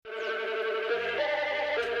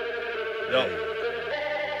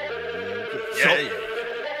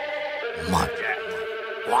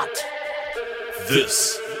What?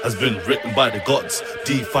 This has been written by the gods.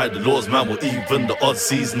 Defy the laws, man, will even the odds.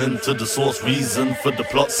 Seasoning to the source, reason for the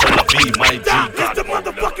plot. So I be my G. It's the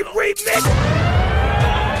motherfucking remix.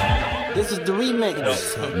 This is the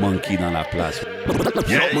remix. Monkey dans la place.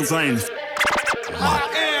 Muzion.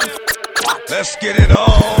 Let's get it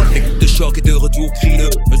on. L'équipe de choc est de retour crieux.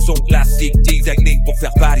 Un son classique, technique pour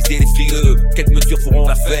faire baliser les frileux. Quelques mesures feront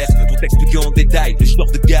l'affaire pour t'expliquer en détail le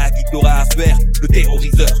genre de gars qui t'aura à faire. Le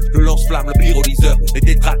terroriseur, le lance-flamme, le pyrolyseur. Les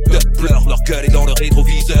détracteurs pleurent, leur gueule est dans le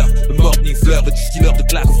rétroviseur. Le morning-fleur, le distilleur de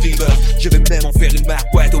claque au streamer. Je vais même en faire une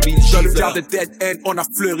marque, ouais, au mille. Dans le quart de dead end, on a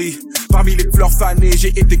fleuri. Parmi les fleurs fanées, j'ai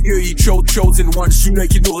été cueilli. Chosen one, j'suis l'œil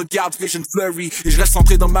qui nous regarde, Vision Flurry. Et je reste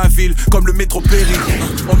centré dans ma ville, comme le métro Péry.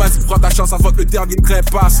 On m'a dit, prends ta chance avant que le dernier crève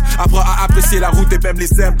passe. Apprends à apprécier la route et même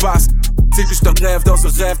les impasses. C'est juste un rêve dans un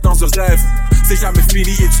rêve dans un rêve. C'est jamais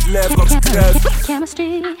fini et tu te lèves quand tu crèves.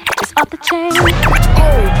 Chemistry is off the chain.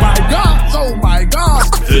 Oh my god.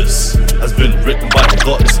 This has been written by the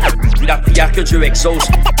gods. La prière que Dieu exauce.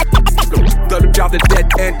 Dans le quart de dead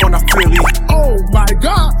end, on a fleuri. Oh my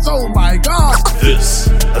god. This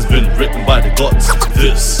has been written by the gods.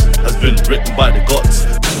 This has been written by the gods.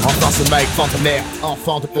 Enfant ce mec centenaire,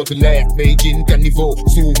 enfant de populaire, made in quel niveau,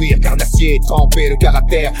 sourire carnassier, tremper le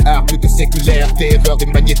caractère, art plus que séculaire, terreur des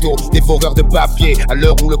magnétos, dévoreurs de papier, à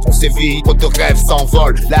l'heure où le pont sévit, trop de rêves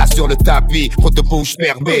s'envolent, là sur le tapis, trop de bouches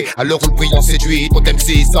fermées, à l'heure où le brillant séduit, trop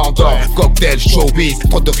d'MC s'endort, cocktail, showbiz,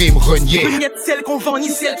 trop de rimes reniées. Ni celle qu'on vend, ni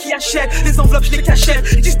celle qui achète, les enveloppes je les cachette,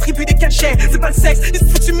 je distribue des cachets, c'est pas le sexe, les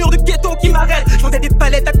foutus murs de ghetto qui m'arrêtent, je vendais des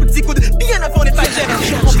palettes à coups de zikoude, bien avant les paillettes,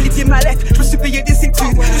 j'ai rempli les mallettes, je me suis payé des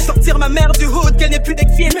études. Je veux sortir ma mère du hood, qu'elle n'ait plus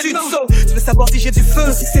d'inquiétude. So, tu veux savoir si j'ai du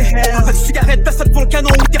feu, si c'est hell. Pas de cigarette, personne pour le canon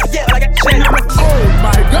ou derrière la gâchette.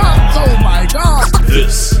 Oh my god.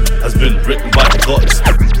 This has been written by the gods.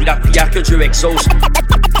 La prière que Dieu exauce.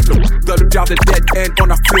 Dans le quart de dead end,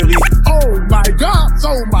 on a fleuri. Oh my god.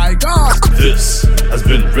 This has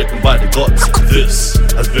been written by the gods. This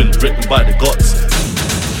has been written by the gods.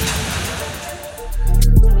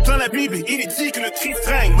 Dans la Bible, il est dit que le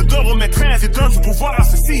tristring me donne remettre et donne du pouvoir à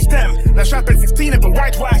ce système. La chapelle 16 est un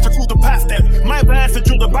whitewash, un cours de pastel. My bad, c'est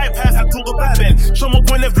dur de bypass à tour de Babel. Sur mon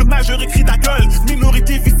point lève le majeur, écrit ta gueule.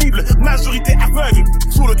 Minorité visible, majorité aveugle.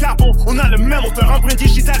 Sous le capot, on a le même auteur. Empreinte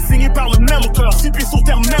digital signé par le même auteur. 6 pieds sur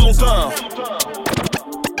terre, même auteur.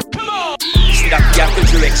 Je suis la prière que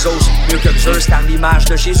Dieu exauce, mieux que Zeus, car l'image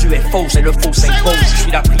de Jésus est fausse et le faux s'impose. Je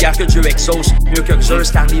suis la prière que Dieu exauce, mieux que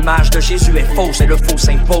Zeus, car l'image de Jésus est fausse et le faux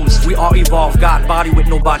s'impose. We are evolved, God body with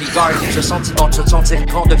no bodyguard. Ce sentiment de se sentir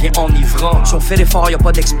grand devient enivrant. Si on fait l'effort, y'a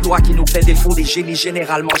pas d'exploit qui nous fait défaut. Les génies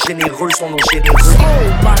généralement généreux sont nos généreux.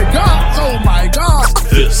 Oh my god.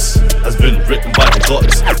 This has been written by the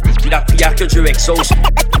gods. Je suis la prière que Dieu exauce.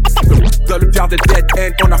 Dans le quart de dead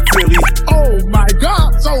end, on a fleuri. Oh my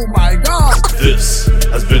god. This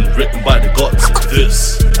has been written by the gods.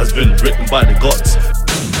 This has been written by the gods.